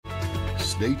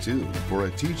Stay tuned for a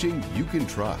teaching you can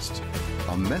trust,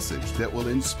 a message that will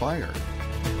inspire,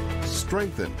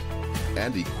 strengthen,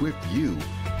 and equip you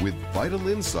with vital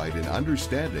insight and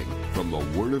understanding from the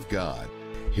Word of God.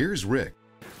 Here's Rick.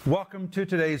 Welcome to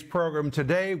today's program.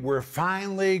 Today we're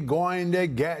finally going to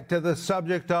get to the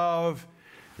subject of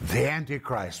the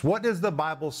Antichrist. What does the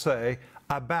Bible say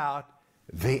about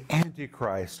the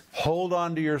Antichrist? Hold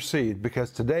on to your seat,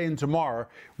 because today and tomorrow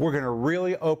we're going to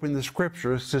really open the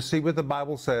scriptures to see what the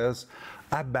Bible says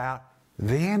about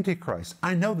the Antichrist.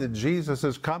 I know that Jesus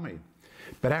is coming,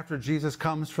 but after Jesus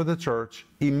comes for the church,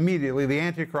 immediately the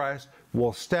Antichrist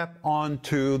will step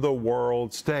onto the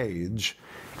world stage.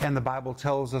 And the Bible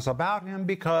tells us about him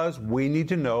because we need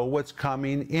to know what's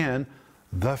coming in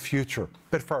the future.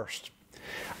 But first,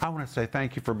 I want to say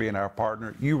thank you for being our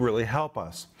partner. You really help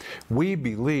us. We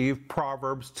believe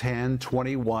Proverbs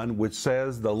 10:21, which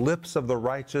says, "The lips of the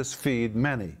righteous feed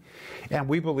many." And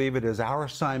we believe it is our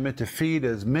assignment to feed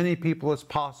as many people as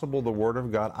possible the Word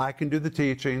of God. I can do the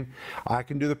teaching. I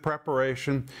can do the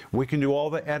preparation. We can do all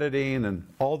the editing and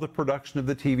all the production of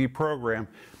the TV program.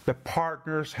 The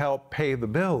partners help pay the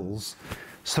bills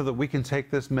so that we can take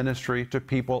this ministry to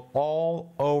people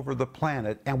all over the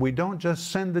planet. And we don't just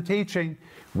send the teaching,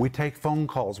 we take phone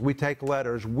calls, we take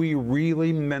letters, we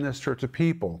really minister to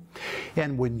people.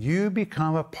 And when you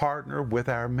become a partner with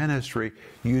our ministry,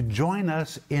 you join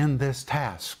us in this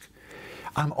task.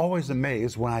 I'm always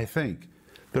amazed when I think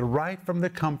that right from the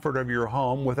comfort of your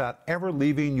home, without ever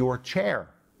leaving your chair,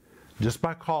 just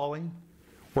by calling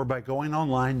or by going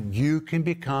online, you can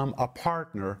become a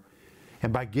partner.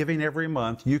 And by giving every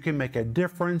month, you can make a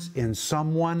difference in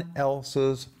someone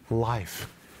else's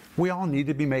life. We all need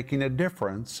to be making a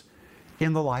difference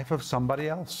in the life of somebody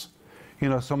else. You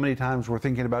know, so many times we're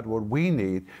thinking about what we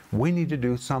need. We need to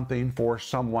do something for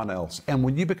someone else. And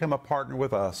when you become a partner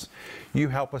with us, you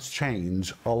help us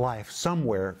change a life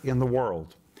somewhere in the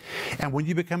world. And when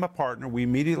you become a partner, we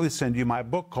immediately send you my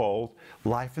book called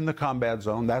Life in the Combat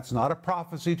Zone. That's not a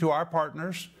prophecy to our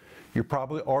partners. You're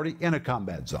probably already in a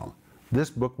combat zone. This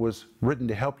book was written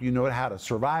to help you know how to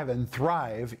survive and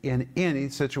thrive in any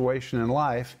situation in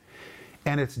life,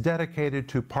 and it's dedicated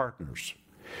to partners.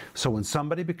 So when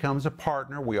somebody becomes a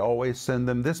partner, we always send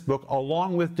them this book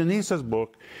along with Denise's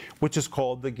book, which is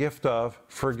called The Gift of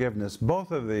Forgiveness.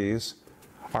 Both of these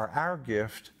are our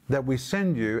gift that we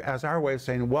send you as our way of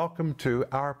saying, welcome to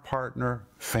our partner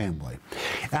family.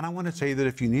 And I want to tell you that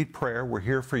if you need prayer, we're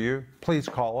here for you. Please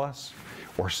call us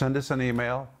or send us an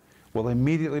email. We'll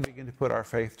immediately begin to put our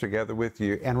faith together with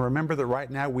you. And remember that right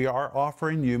now we are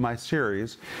offering you my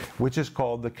series, which is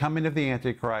called The Coming of the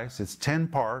Antichrist. It's 10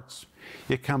 parts.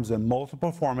 It comes in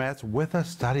multiple formats with a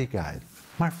study guide.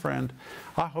 My friend,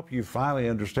 I hope you finally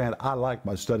understand I like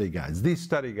my study guides. These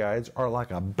study guides are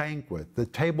like a banquet. The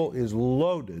table is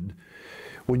loaded.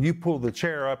 When you pull the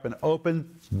chair up and open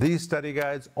these study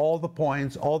guides, all the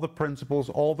points, all the principles,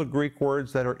 all the Greek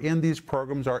words that are in these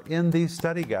programs are in these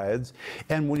study guides.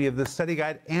 And when you have the study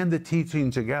guide and the teaching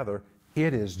together,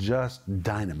 it is just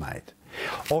dynamite.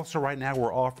 Also, right now,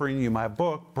 we're offering you my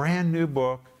book, brand new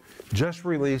book, just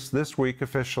released this week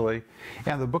officially.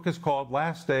 And the book is called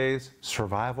Last Days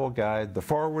Survival Guide. The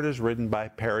foreword is written by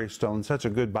Perry Stone, such a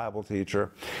good Bible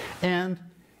teacher. And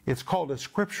it's called a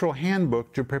scriptural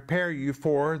handbook to prepare you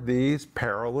for these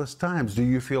perilous times. Do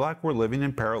you feel like we're living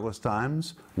in perilous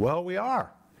times? Well, we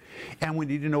are. And we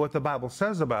need to know what the Bible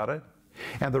says about it.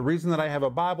 And the reason that I have a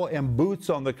Bible and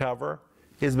boots on the cover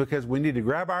is because we need to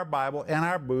grab our Bible and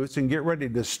our boots and get ready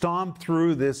to stomp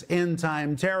through this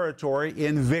end-time territory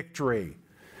in victory.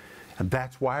 And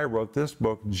that's why I wrote this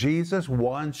book. Jesus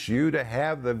wants you to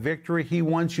have the victory. He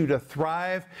wants you to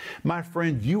thrive. My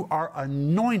friend, you are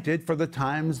anointed for the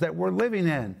times that we're living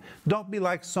in. Don't be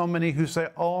like so many who say,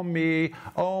 oh me,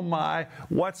 oh my,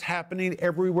 what's happening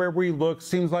everywhere we look?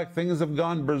 Seems like things have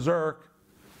gone berserk.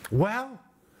 Well,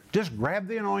 just grab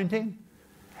the anointing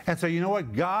and say, you know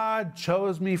what? God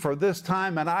chose me for this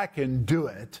time and I can do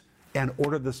it, and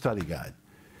order the study guide.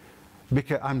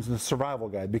 Because I'm the survival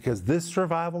guide, because this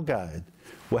survival guide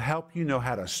will help you know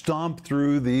how to stomp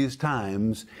through these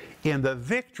times in the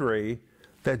victory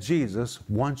that Jesus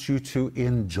wants you to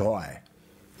enjoy.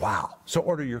 Wow. So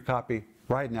order your copy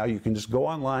right now. You can just go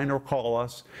online or call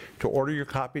us to order your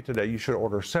copy today. You should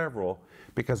order several,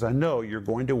 because I know you're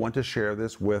going to want to share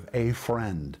this with a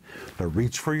friend. But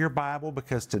reach for your Bible,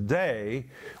 because today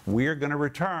we are going to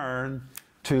return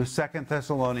to 2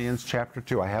 Thessalonians chapter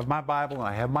 2. I have my Bible and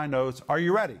I have my notes. Are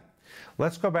you ready?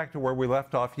 Let's go back to where we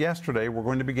left off yesterday. We're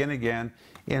going to begin again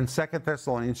in 2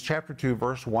 Thessalonians chapter 2,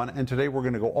 verse 1, and today we're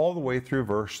going to go all the way through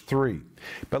verse 3.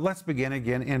 But let's begin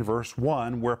again in verse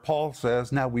 1, where Paul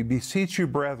says, "Now we beseech you,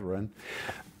 brethren,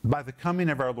 by the coming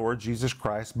of our Lord Jesus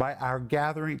Christ, by our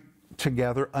gathering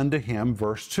together unto him,"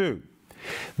 verse 2,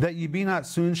 "that ye be not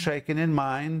soon shaken in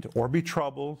mind, or be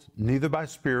troubled, neither by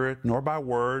spirit, nor by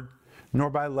word, nor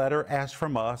by letter as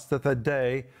from us, that the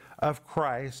day of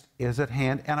Christ is at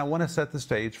hand." And I want to set the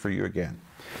stage for you again.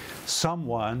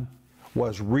 Someone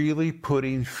was really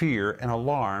putting fear and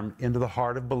alarm into the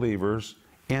heart of believers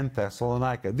in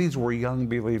Thessalonica. These were young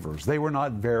believers. They were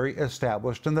not very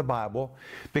established in the Bible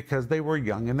because they were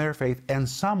young in their faith, and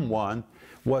someone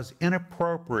was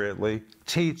inappropriately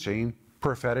teaching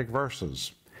prophetic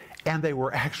verses. And they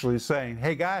were actually saying,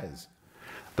 "Hey guys,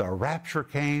 the rapture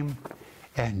came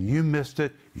and you missed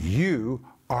it. You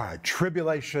are a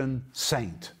tribulation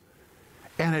saint."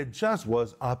 And it just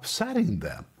was upsetting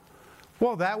them.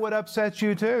 Well, that would upset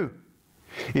you too.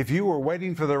 If you were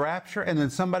waiting for the rapture and then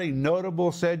somebody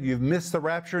notable said you've missed the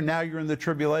rapture, now you're in the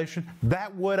tribulation,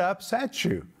 that would upset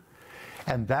you.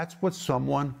 And that's what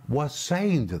someone was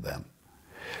saying to them.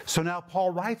 So now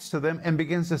Paul writes to them and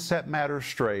begins to set matters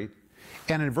straight.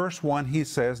 And in verse 1 he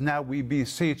says, "Now we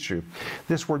beseech you."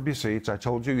 This word beseech, I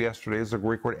told you yesterday, is the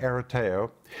Greek word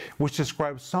ereteo, which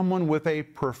describes someone with a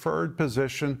preferred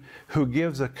position who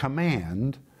gives a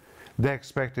command. They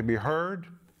expect to be heard,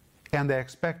 and they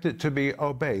expect it to be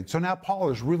obeyed. So now Paul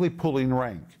is really pulling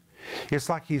rank. It's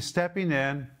like he's stepping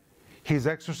in, he's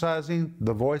exercising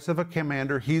the voice of a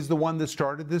commander. He's the one that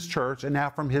started this church, and now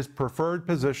from his preferred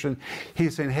position,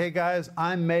 he's saying, "Hey guys,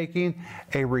 I'm making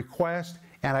a request,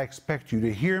 and I expect you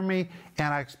to hear me,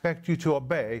 and I expect you to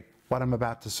obey what I'm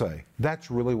about to say."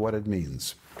 That's really what it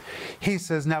means. He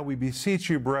says, "Now we beseech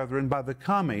you, brethren, by the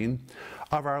coming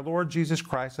of our Lord Jesus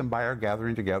Christ and by our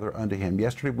gathering together unto him."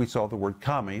 Yesterday we saw the word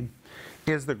coming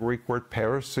is the Greek word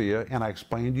parousia, and I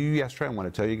explained to you yesterday, I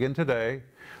want to tell you again today,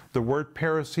 the word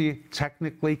parousia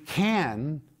technically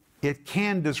can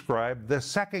describe the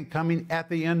second coming at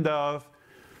the end of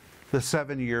the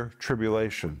 7-year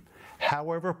tribulation.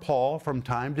 However, Paul from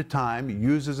time to time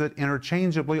uses it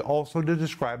interchangeably also to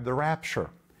describe the rapture.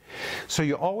 So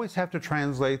you always have to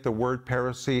translate the word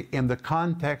parousia in the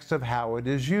context of how it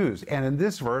is used. And in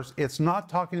this verse, it's not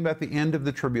talking about the end of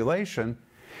the tribulation.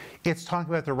 It's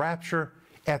talking about the rapture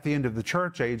at the end of the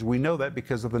church age. We know that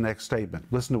because of the next statement.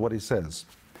 Listen to what he says.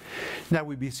 "Now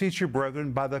we beseech you,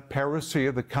 brethren, by the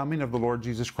parousia, the coming of the Lord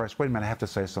Jesus Christ." Wait a minute, I have to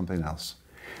say something else.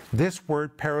 This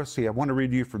word parousia, I want to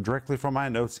read to you directly from my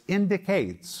notes,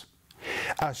 indicates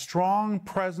a strong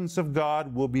presence of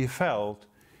God will be felt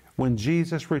when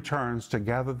Jesus returns to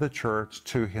gather the church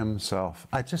to himself.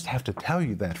 I just have to tell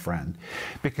you that, friend,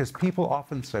 because people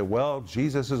often say, "Well,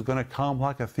 Jesus is going to come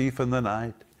like a thief in the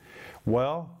night."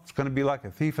 Well, it's going to be like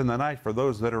a thief in the night for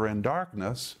those that are in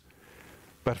darkness,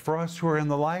 but for us who are in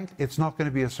the light, it's not going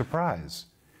to be a surprise.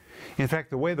 In fact,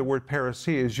 the way the word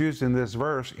parousia is used in this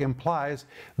verse implies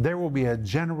there will be a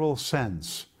general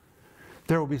sense.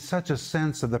 There will be such a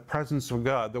sense of the presence of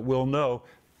God that we'll know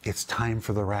it's time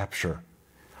for the rapture.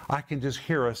 I can just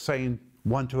hear us saying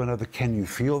one to another, "Can you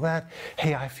feel that?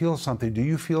 Hey, I feel something. Do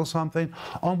you feel something?"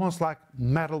 Almost like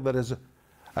metal that is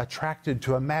attracted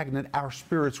to a magnet, our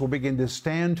spirits will begin to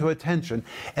stand to attention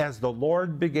as the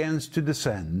Lord begins to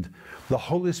descend. The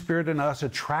Holy Spirit in us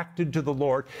attracted to the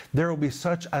Lord, there will be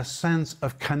such a sense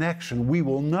of connection. We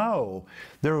will know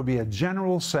there will be a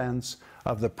general sense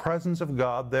of the presence of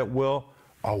God that will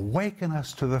awaken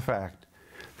us to the fact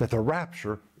that the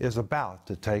rapture is about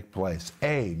to take place.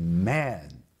 Amen.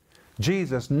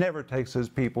 Jesus never takes his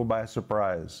people by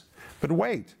surprise. But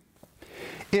wait.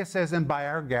 It says, "And by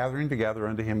our gathering together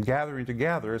unto him." Gathering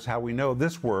together is how we know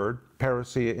this word,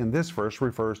 parousia, in this verse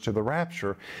refers to the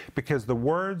rapture, because the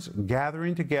words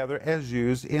gathering together as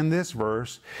used in this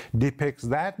verse depicts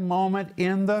that moment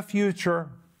in the future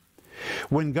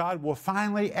when God will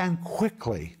finally and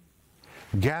quickly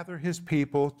gather his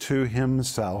people to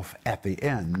himself at the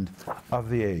end of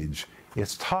the age.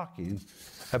 It's talking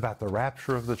about the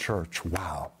rapture of the church.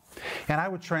 Wow. And I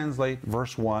would translate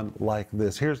verse 1 like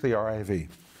this. Here's the RIV.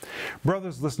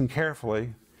 "Brothers, listen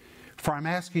carefully, for I'm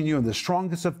asking you in the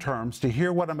strongest of terms to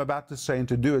hear what I'm about to say and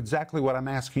to do exactly what I'm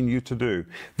asking you to do.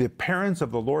 The appearance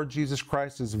of the Lord Jesus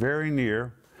Christ is very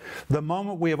near. The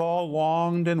moment we have all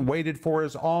longed and waited for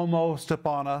is almost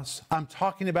upon us." I'm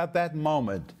talking about that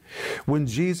moment when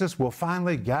Jesus will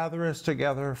finally gather us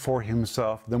together for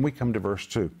himself. Then we come to verse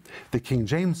 2. The King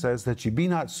James says that you be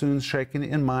not soon shaken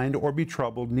in mind or be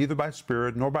troubled, neither by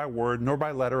spirit, nor by word, nor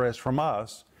by letter as from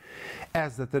us,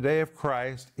 as that the day of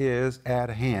Christ is at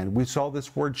hand. We saw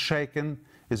this word shaken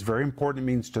is very important. It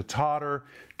means to totter,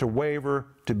 to waver,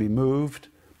 to be moved.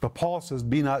 But Paul says,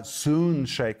 be not soon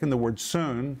shaken. The word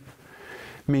soon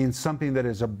means something that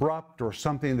is abrupt or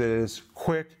something that is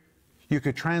quick. You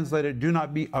could translate it, do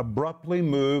not be abruptly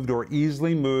moved or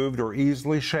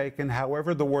easily shaken.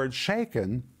 However, the word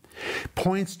shaken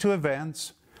points to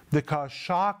events that cause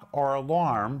shock or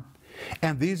alarm,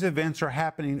 and these events are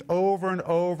happening over and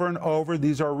over and over.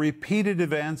 These are repeated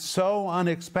events so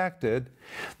unexpected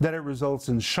that it results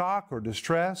in shock or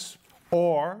distress,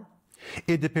 or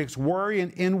it depicts worry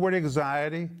and inward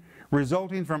anxiety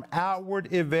resulting from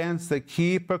outward events that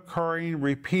keep occurring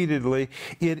repeatedly.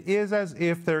 It is as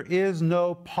if there is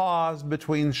no pause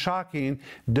between shocking,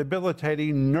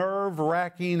 debilitating,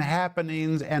 nerve-wracking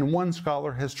happenings, and one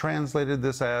scholar has translated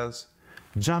this as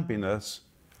jumpiness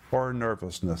or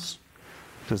nervousness.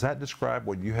 Does that describe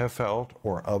what you have felt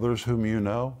or others whom you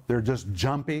know? They're just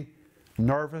jumpy,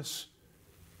 nervous,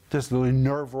 just really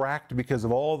nerve-wracked because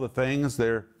of all the things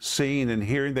they're seeing and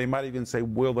hearing. They might even say,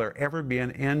 will there ever be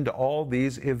an end to all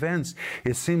these events?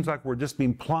 It seems like we're just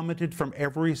being plummeted from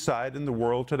every side in the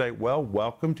world today. Well,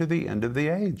 welcome to the end of the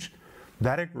age.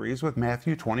 That agrees with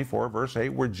Matthew 24, verse 8,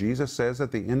 where Jesus says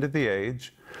at the end of the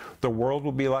age, the world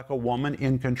will be like a woman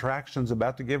in contractions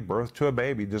about to give birth to a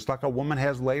baby. Just like a woman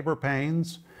has labor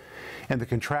pains, and the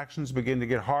contractions begin to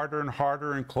get harder and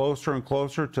harder and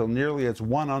closer till nearly it's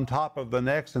one on top of the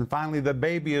next, and finally the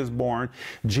baby is born.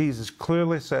 Jesus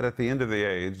clearly said at the end of the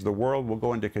age, the world will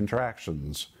go into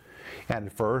contractions. And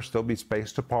at first, they'll be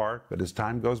spaced apart, but as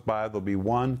time goes by, there'll be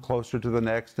one closer to the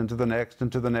next, and to the next,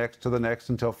 and to the next, to the next,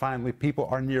 until finally people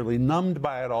are nearly numbed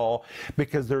by it all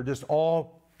because they're just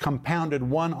all compounded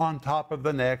one on top of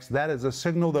the next. That is a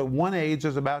signal that one age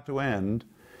is about to end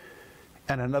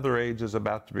and another age is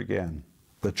about to begin.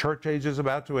 The church age is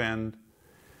about to end.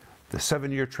 The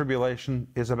 7-year tribulation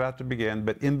is about to begin,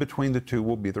 but in between the two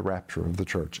will be the rapture of the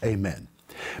church. Amen.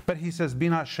 But he says, be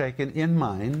not shaken in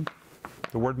mind.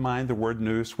 The word mind, the word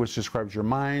nous, which describes your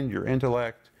mind, your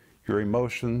intellect, your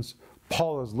emotions.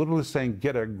 Paul is literally saying,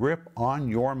 get a grip on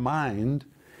your mind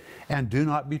and do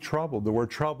not be troubled. The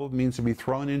word troubled means to be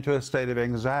thrown into a state of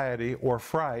anxiety or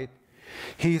fright.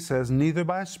 He says, neither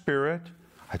by spirit.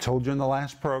 I told you in the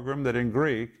last program that in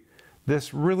Greek,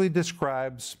 this really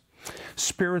describes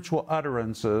spiritual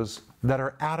utterances that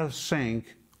are out of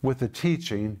sync with the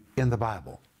teaching in the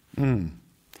Bible.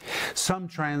 Some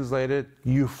translate it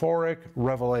euphoric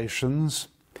revelations.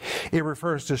 It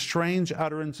refers to strange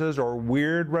utterances or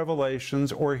weird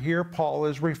revelations, or here Paul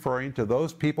is referring to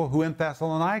those people who in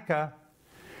Thessalonica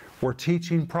were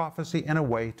teaching prophecy in a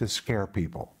way to scare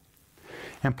people.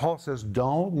 And Paul says,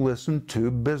 don't listen to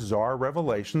bizarre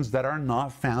revelations that are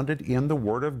not founded in the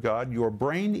Word of God. Your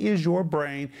brain is your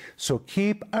brain, so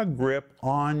keep a grip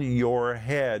on your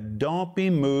head. Don't be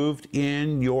moved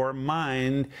in your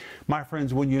mind. My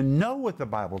friends, when you know what the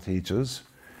Bible teaches,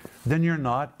 then you're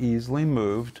not easily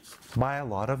moved by a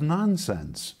lot of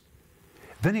nonsense.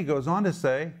 Then he goes on to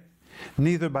say,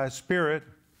 neither by spirit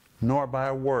nor by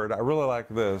a word. I really like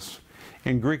this.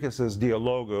 In Greek it says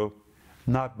dialogo,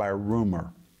 not by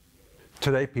rumor.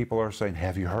 Today people are saying,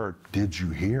 have you heard? Did you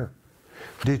hear?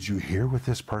 Did you hear what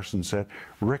this person said?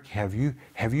 Rick, have you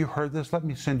heard this? Let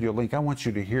me send you a link. I want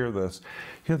you to hear this.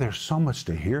 You know, there's so much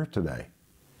to hear today.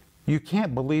 You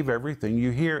can't believe everything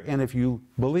you hear, and if you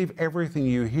believe everything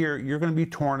you hear, you're going to be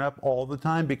torn up all the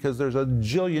time because there's a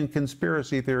jillion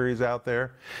conspiracy theories out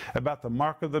there about the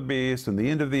mark of the beast and the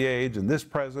end of the age and this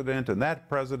president and that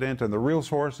president and the real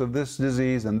source of this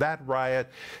disease and that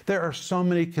riot. There are so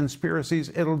many conspiracies,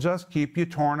 it'll just keep you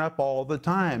torn up all the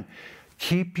time.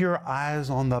 Keep your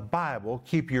eyes on the Bible.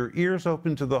 Keep your ears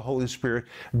open to the Holy Spirit.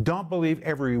 Don't believe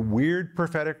every weird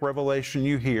prophetic revelation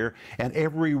you hear and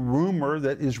every rumor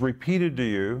that is repeated to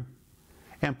you.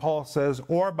 And Paul says,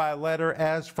 or by letter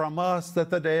as from us that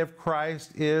the day of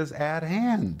Christ is at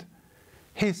hand.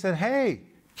 He said, hey,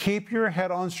 keep your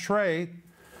head on straight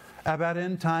about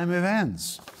end time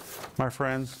events. My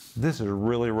friends, this is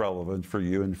really relevant for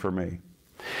you and for me.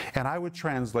 And I would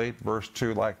translate verse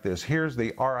 2 like this. Here's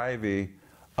the RIV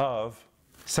of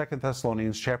 2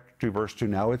 Thessalonians chapter 2, verse 2.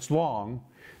 Now, it's long.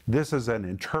 This is an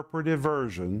interpretive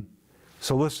version.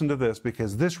 So listen to this,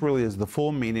 because this really is the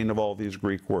full meaning of all these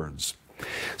Greek words.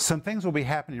 Some things will be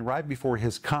happening right before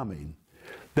his coming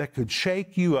that could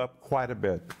shake you up quite a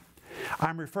bit.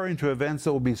 I'm referring to events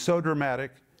that will be so dramatic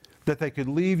that they could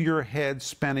leave your head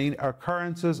spinning,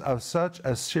 occurrences of such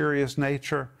a serious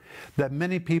nature that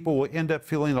many people will end up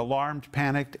feeling alarmed,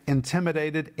 panicked,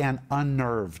 intimidated, and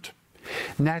unnerved.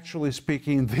 Naturally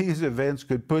speaking, these events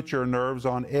could put your nerves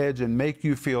on edge and make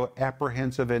you feel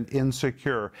apprehensive and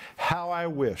insecure. How I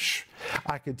wish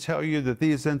I could tell you that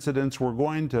these incidents were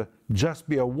going to just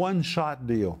be a one-shot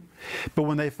deal. But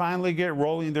when they finally get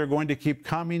rolling, they're going to keep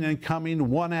coming and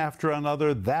coming one after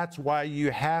another. That's why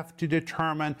you have to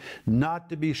determine not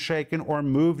to be shaken or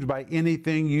moved by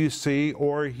anything you see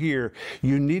or hear.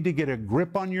 You need to get a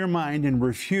grip on your mind and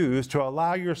refuse to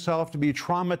allow yourself to be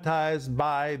traumatized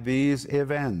by these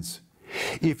events.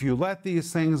 If you let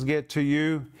these things get to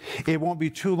you, it won't be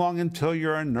too long until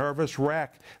you're a nervous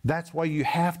wreck. That's why you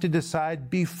have to decide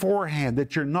beforehand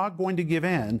that you're not going to give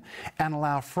in and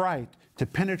allow fright to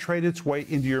penetrate its way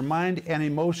into your mind and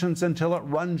emotions until it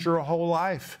runs your whole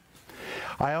life.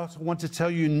 I also want to tell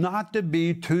you not to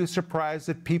be too surprised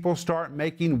if people start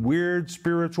making weird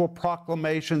spiritual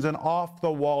proclamations and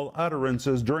off-the-wall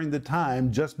utterances during the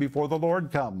time just before the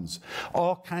Lord comes.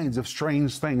 All kinds of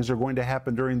strange things are going to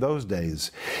happen during those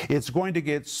days. It's going to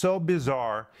get so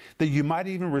bizarre that you might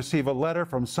even receive a letter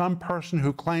from some person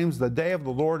who claims the day of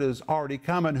the Lord is already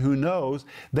come, and who knows,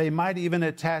 they might even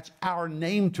attach our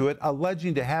name to it,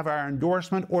 alleging to have our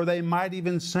endorsement, or they might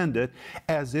even send it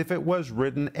as if it was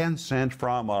written and sent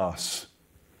from us.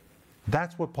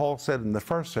 That's what Paul said in the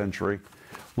first century.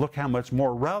 Look how much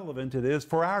more relevant it is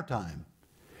for our time.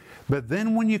 But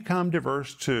then when you come to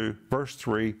verse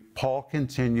 3, Paul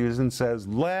continues and says,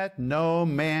 "Let no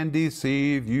man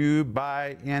deceive you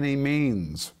by any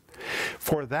means.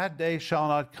 For that day shall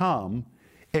not come,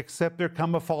 except there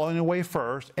come a falling away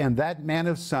first, and that man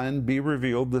of sin be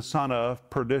revealed, the son of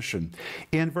perdition."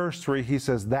 In verse 3, he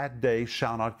says, that day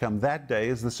shall not come. That day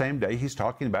is the same day he's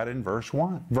talking about in verse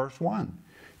 1.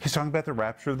 He's talking about the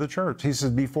rapture of the church. He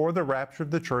says, before the rapture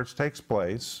of the church takes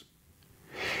place,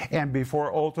 and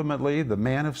before ultimately the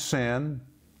man of sin,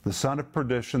 the son of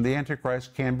perdition, the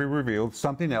Antichrist can be revealed,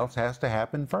 something else has to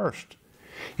happen first.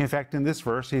 In fact, in this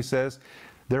verse, he says,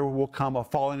 there will come a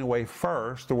falling away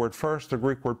first. The word first, the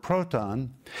Greek word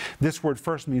proton. This word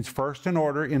first means first in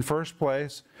order, in first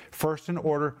place, first in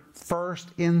order, first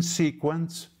in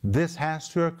sequence. This has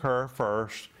to occur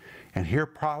first. And here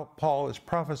Paul is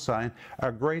prophesying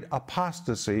a great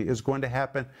apostasy is going to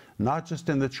happen, not just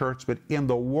in the church, but in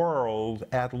the world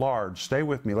at large. Stay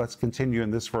with me. Let's continue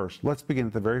in this verse. Let's begin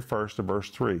at the very first of verse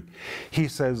 3. He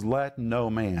says, let no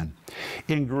man.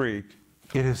 In Greek,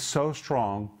 it is so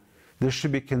strong, this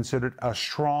should be considered a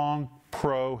strong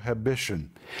prohibition,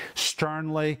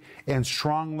 sternly and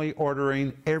strongly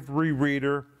ordering every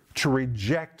reader to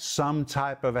reject some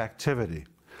type of activity.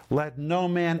 Let no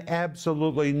man,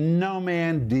 absolutely no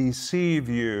man, deceive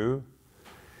you.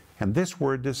 And this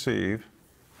word deceive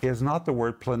is not the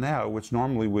word planeo, which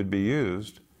normally would be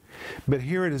used, but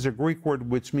here it is a Greek word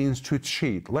which means to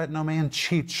cheat. Let no man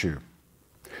cheat you.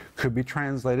 Could be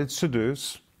translated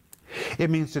seduce. It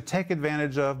means to take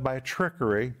advantage of by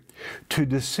trickery, to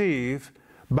deceive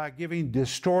by giving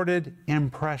distorted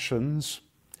impressions,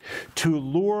 to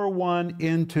lure one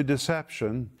into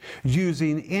deception,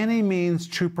 using any means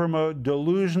to promote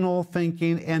delusional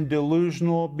thinking and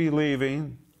delusional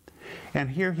believing. And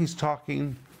here he's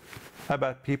talking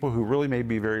about people who really may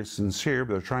be very sincere,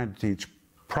 but they're trying to teach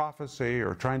prophecy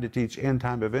or trying to teach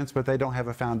end-time events, but they don't have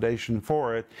a foundation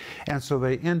for it. And so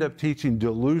they end up teaching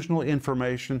delusional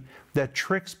information that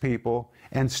tricks people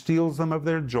and steals them of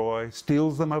their joy,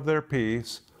 steals them of their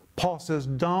peace. Paul says,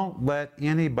 don't let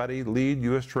anybody lead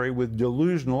you astray with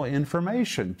delusional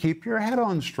information. Keep your head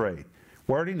on straight.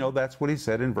 We already know that's what he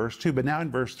said in verse 2. But now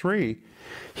in verse 3,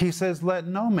 he says, let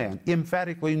no man,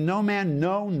 emphatically, no man,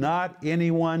 no, not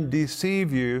anyone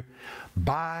deceive you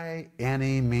by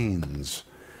any means.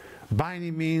 By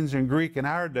any means in Greek in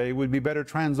our day would be better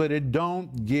translated,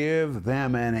 don't give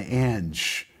them an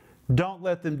inch. Don't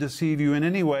let them deceive you in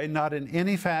any way, not in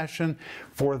any fashion,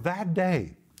 for that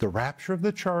day, the rapture of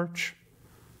the church,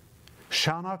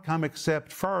 shall not come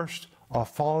except first a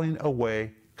falling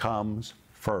away comes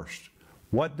first.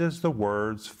 What does the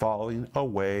words falling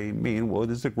away mean? Well,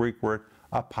 it is the Greek word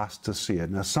apostasia.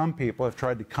 Now, some people have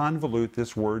tried to convolute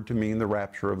this word to mean the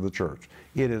rapture of the church.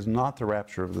 It is not the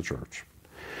rapture of the church.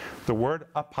 The word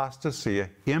apostasia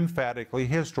emphatically,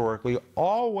 historically,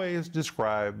 always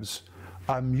describes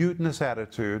a mutinous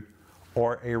attitude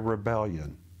or a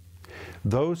rebellion.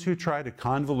 Those who try to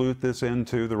convolute this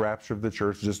into the rapture of the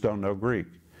church just don't know Greek.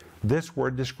 This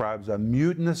word describes a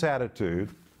mutinous attitude,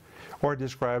 or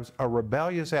describes a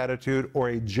rebellious attitude, or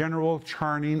a general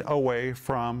turning away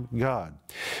from God.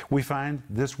 We find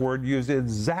this word used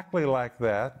exactly like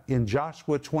that in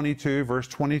Joshua 22, verse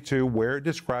 22, where it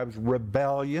describes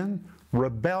rebellion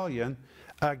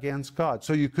against God.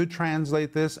 So you could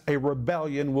translate this, a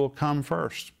rebellion will come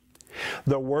first.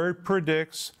 The word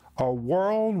predicts a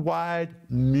worldwide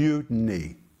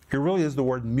mutiny. It really is the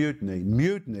word mutiny.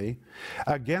 Mutiny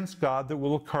against God that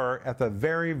will occur at the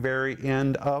very, very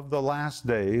end of the last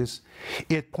days.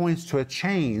 It points to a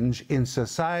change in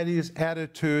society's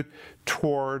attitude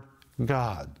toward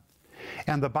God.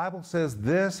 And the Bible says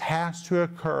this has to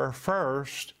occur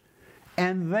first,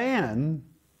 and then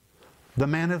the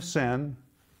man of sin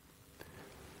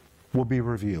will be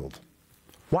revealed.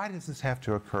 Why does this have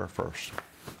to occur first?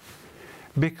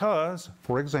 Because,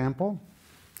 for example,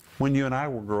 when you and I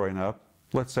were growing up,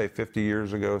 let's say 50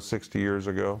 years ago, 60 years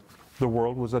ago, the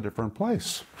world was a different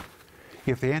place.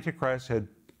 If the Antichrist had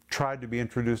tried to be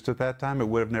introduced at that time, it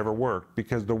would have never worked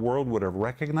because the world would have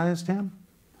recognized him.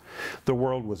 The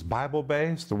world was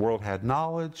Bible-based. The world had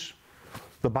knowledge.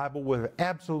 The Bible would have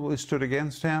absolutely stood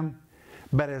against him.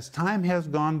 But as time has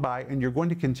gone by, and you're going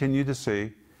to continue to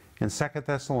see in 2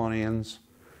 Thessalonians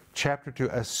chapter 2,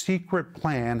 a secret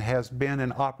plan has been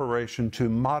in operation to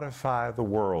modify the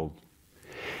world.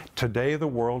 Today, the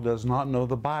world does not know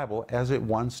the Bible as it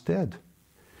once did.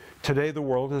 Today, the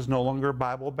world is no longer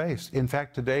Bible-based. In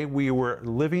fact, today we were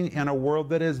living in a world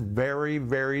that is very,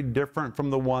 very different from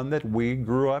the one that we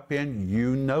grew up in.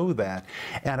 You know that.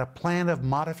 And a plan of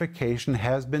modification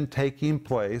has been taking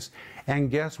place.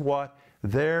 And guess what?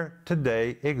 There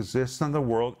today exists in the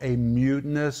world a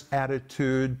mutinous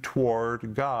attitude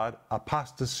toward God,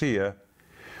 apostasia,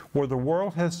 where the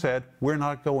world has said, we're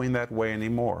not going that way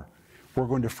anymore. We're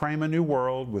going to frame a new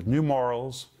world with new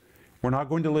morals. We're not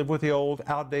going to live with the old,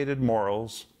 outdated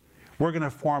morals. We're going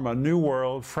to form a new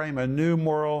world, frame a new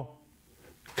moral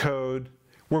code.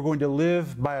 We're going to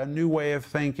live by a new way of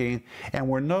thinking, and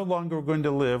we're no longer going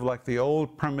to live like the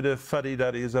old primitive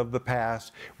fuddy-duddies of the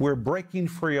past. We're breaking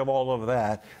free of all of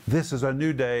that. This is a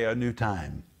new day, a new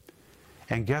time.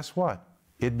 And guess what?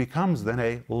 It becomes then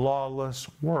a lawless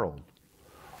world.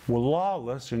 Well,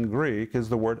 lawless in Greek is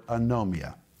the word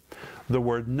anomia. The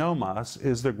word nomos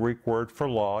is the Greek word for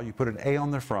law. You put an A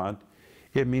on the front.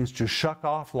 It means to shuck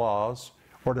off laws,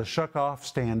 or to shuck off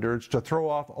standards, to throw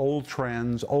off old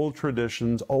trends, old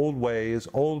traditions, old ways,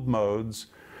 old modes.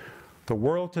 The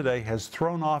world today has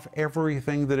thrown off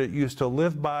everything that it used to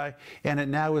live by, and it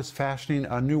now is fashioning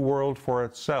a new world for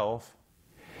itself.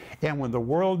 And when the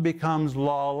world becomes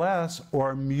lawless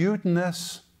or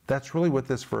mutinous, that's really what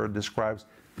this verse describes,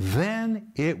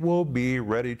 then it will be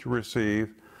ready to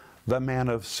receive the man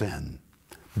of sin.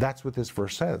 That's what this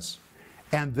verse says.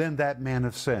 And then that man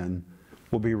of sin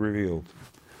will be revealed.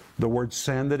 The word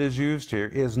sin that is used here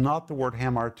is not the word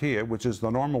hamartia, which is the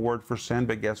normal word for sin,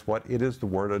 but guess what? It is the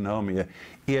word anomia.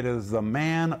 It is the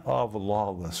man of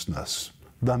lawlessness.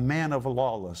 The man of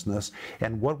lawlessness.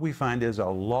 And what we find is a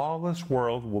lawless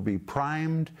world will be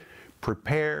primed,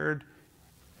 prepared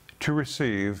to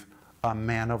receive a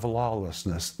man of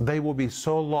lawlessness. They will be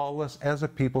so lawless as a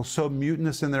people, so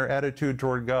mutinous in their attitude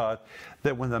toward God,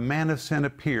 that when the man of sin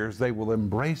appears, they will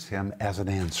embrace him as an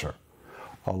answer.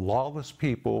 A lawless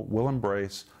people will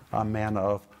embrace a man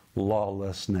of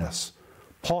lawlessness.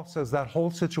 Paul says that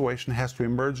whole situation has to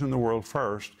emerge in the world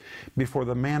first before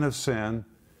the man of sin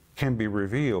can be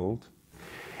revealed.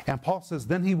 And Paul says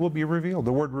then he will be revealed.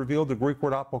 The word revealed, the Greek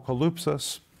word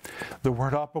apokalypsis. The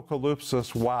word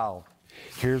apokalypsis, wow.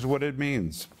 Here's what it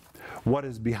means. What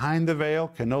is behind the veil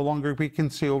can no longer be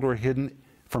concealed or hidden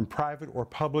from private or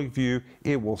public view.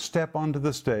 It will step onto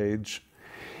the stage.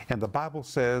 And the Bible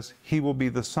says he will be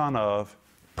the son of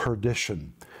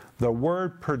perdition. The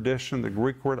word perdition, the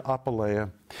Greek word apaleia,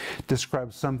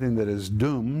 describes something that is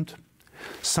doomed,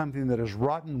 something that is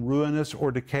rotten, ruinous,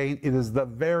 or decaying. It is the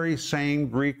very same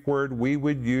Greek word we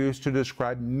would use to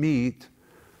describe meat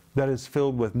that is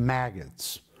filled with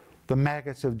maggots. The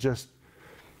maggots have just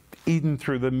eaten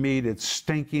through the meat. It's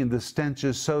stinking. The stench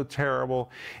is so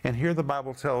terrible. And here the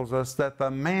Bible tells us that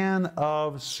the man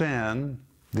of sin,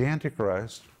 the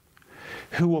Antichrist,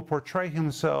 who will portray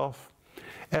himself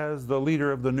as the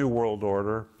leader of the New World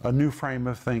Order, a new frame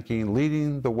of thinking,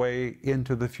 leading the way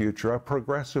into the future, a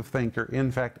progressive thinker.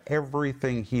 In fact,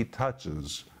 everything he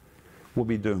touches will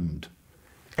be doomed.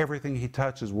 Everything he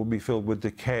touches will be filled with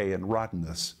decay and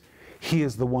rottenness. He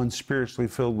is the one spiritually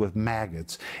filled with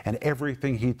maggots, and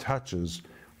everything he touches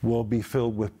will be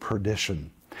filled with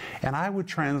perdition. And I would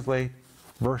translate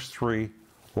verse 3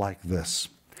 like this.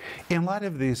 In light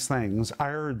of these things, I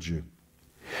urge you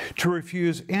to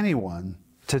refuse anyone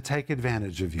to take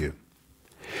advantage of you.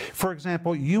 For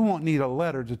example, you won't need a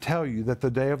letter to tell you that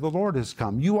the day of the Lord has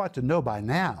come. You ought to know by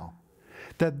now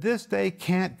that this day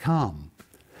can't come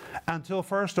until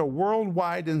first a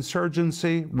worldwide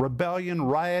insurgency, rebellion,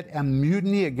 riot, and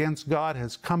mutiny against God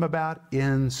has come about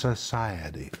in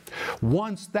society.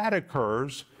 Once that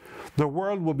occurs, the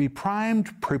world will be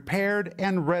primed, prepared,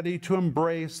 and ready to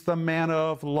embrace the man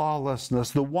of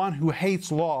lawlessness, the one who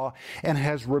hates law and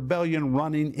has rebellion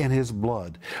running in his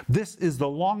blood. This is the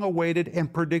long-awaited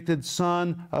and predicted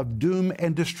son of doom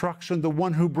and destruction, the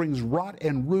one who brings rot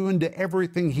and ruin to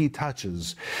everything he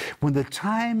touches. When the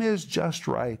time is just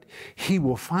right, he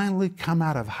will finally come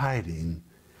out of hiding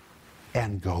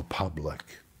and go public.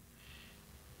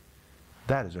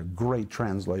 That is a great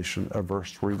translation of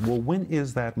verse 3. Well, when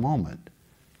is that moment?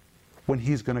 When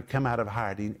he's going to come out of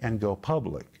hiding and go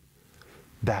public.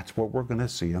 That's what we're going to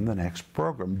see in the next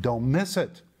program. Don't miss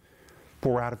it.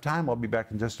 We're out of time. I'll be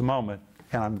back in just a moment,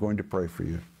 and I'm going to pray for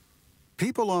you.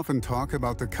 People often talk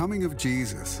about the coming of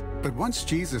Jesus, but once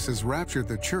Jesus has raptured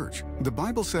the church, the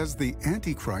Bible says the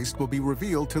Antichrist will be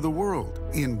revealed to the world.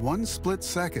 In one split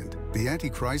second, the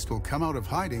Antichrist will come out of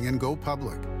hiding and go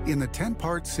public. In the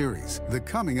 10-part series, The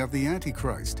Coming of the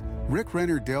Antichrist, Rick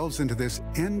Renner delves into this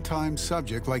end-time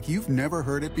subject like you've never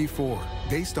heard it before.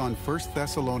 Based on 1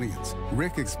 Thessalonians,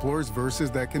 Rick explores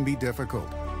verses that can be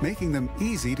difficult, making them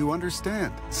easy to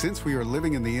understand. Since we are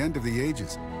living in the end of the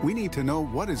ages, we need to know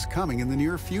what is coming in the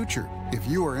near future. If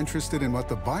you are interested in what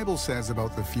the Bible says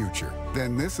about the future,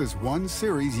 then this is one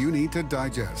series you need to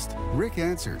digest. Rick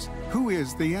answers, who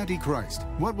is the Antichrist?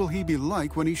 What will he be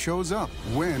like when he shows up?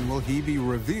 When will he be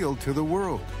revealed to the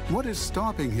world? What is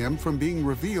stopping him from being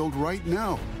revealed right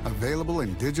now? Available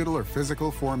in digital or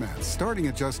physical formats, starting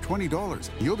at just $20.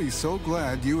 You'll be so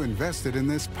glad you invested in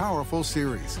this powerful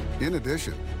series. In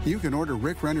addition, you can order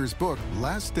Rick Renner's book,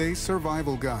 Last Day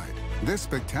Survival Guide. This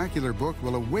spectacular book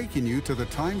will awaken you to the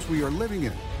times we are living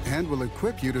in and will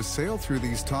equip you to sail through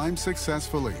these times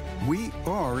successfully. We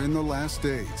are in the last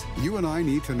days. You and I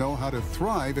need to know how to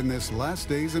thrive in this last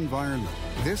days environment.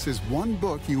 This is one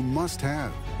book you must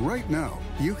have. Right now,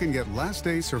 you can get Last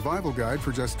Day Survival Guide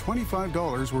for just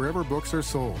 $25 wherever books are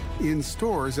sold, in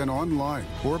stores and online,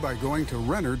 or by going to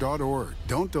Renner.org.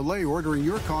 Don't delay ordering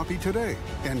your copy today,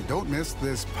 and don't miss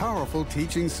this powerful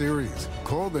teaching series.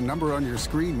 Call the number on your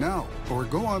screen now, or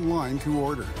go online to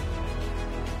order.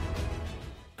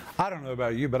 I don't know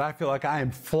about you, but I feel like I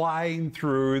am flying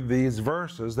through these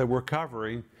verses that we're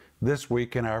covering this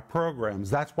week in our programs.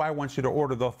 That's why I want you to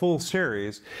order the full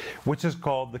series, which is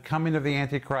called The Coming of the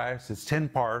Antichrist. It's 10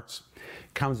 parts,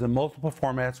 comes in multiple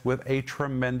formats with a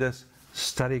tremendous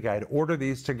study guide. Order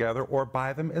these together or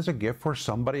buy them as a gift for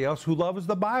somebody else who loves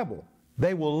the Bible.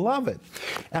 They will love it.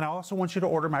 And I also want you to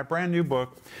order my brand new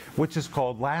book, which is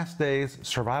called Last Days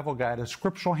Survival Guide, a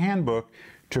scriptural handbook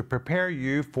to prepare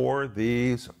you for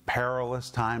these perilous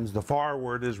times. The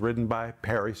foreword is written by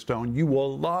Perry Stone. You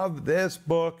will love this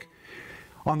book.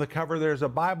 On the cover, there's a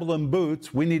Bible and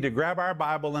boots. We need to grab our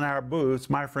Bible and our boots,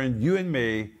 my friend, you and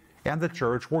me, and the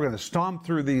church. We're going to stomp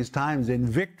through these times in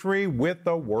victory with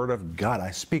the Word of God.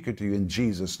 I speak it to you in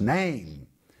Jesus' name.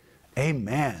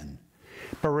 Amen.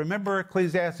 But remember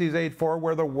Ecclesiastes 8:4,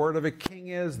 where the word of a king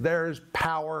is, there's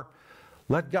power.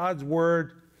 Let God's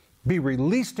word be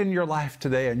released in your life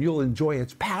today, and you'll enjoy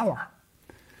its power.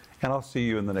 And I'll see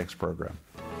you in the next program.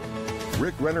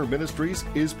 Rick Renner Ministries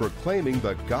is proclaiming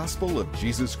the gospel of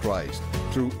Jesus Christ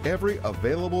through every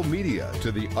available media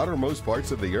to the uttermost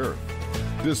parts of the earth.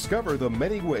 Discover the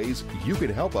many ways you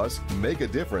can help us make a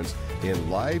difference in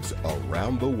lives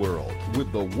around the world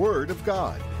with the Word of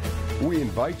God. We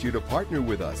invite you to partner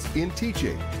with us in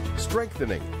teaching,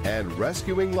 strengthening, and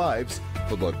rescuing lives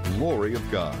for the glory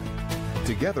of God.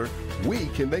 Together, we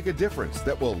can make a difference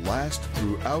that will last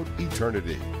throughout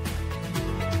eternity.